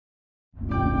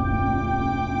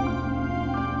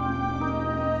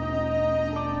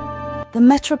The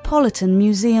Metropolitan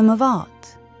Museum of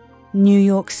Art, New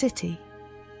York City.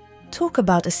 Talk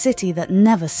about a city that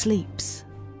never sleeps.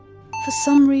 For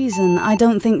some reason, I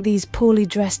don't think these poorly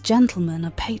dressed gentlemen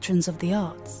are patrons of the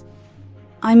arts.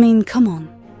 I mean, come on.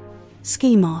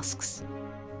 Ski masks.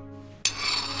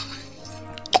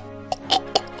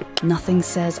 Nothing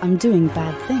says I'm doing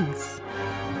bad things.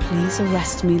 Please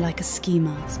arrest me like a ski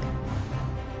mask.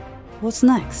 What's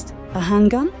next? A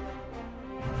handgun?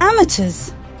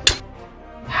 Amateurs!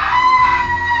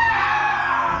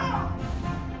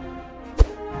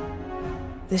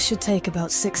 This should take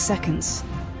about 6 seconds.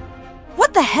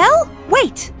 What the hell?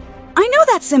 Wait! I know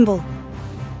that symbol!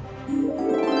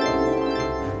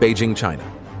 Beijing, China.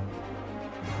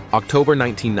 October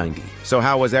 1990. So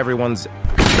how was everyone's...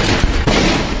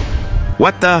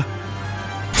 What the...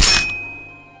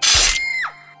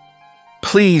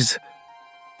 Please.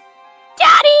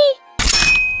 Daddy!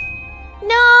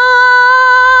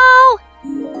 No!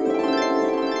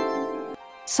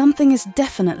 Something is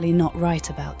definitely not right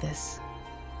about this.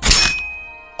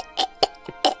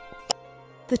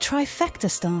 The trifecta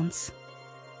stance.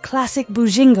 Classic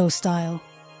Bujingo style.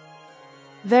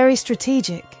 Very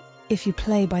strategic if you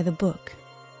play by the book.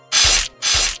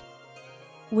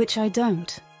 Which I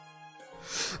don't.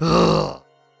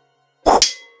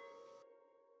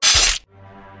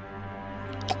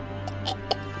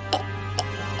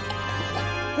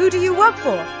 Who do you work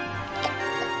for?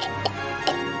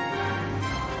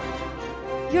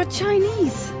 You're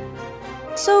Chinese.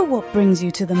 So what brings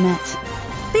you to the Met?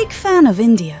 Big fan of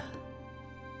India.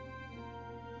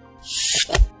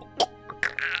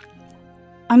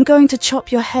 I'm going to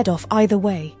chop your head off either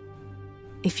way.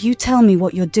 If you tell me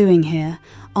what you're doing here,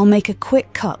 I'll make a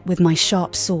quick cut with my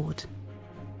sharp sword.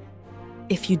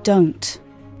 If you don't...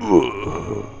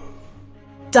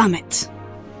 Damn it!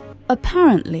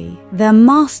 Apparently, their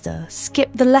master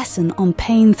skipped the lesson on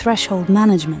pain threshold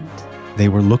management. They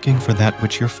were looking for that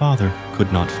which your father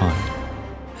could not find.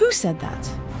 Who said that?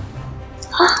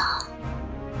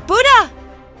 Buddha!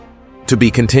 To be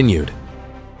continued.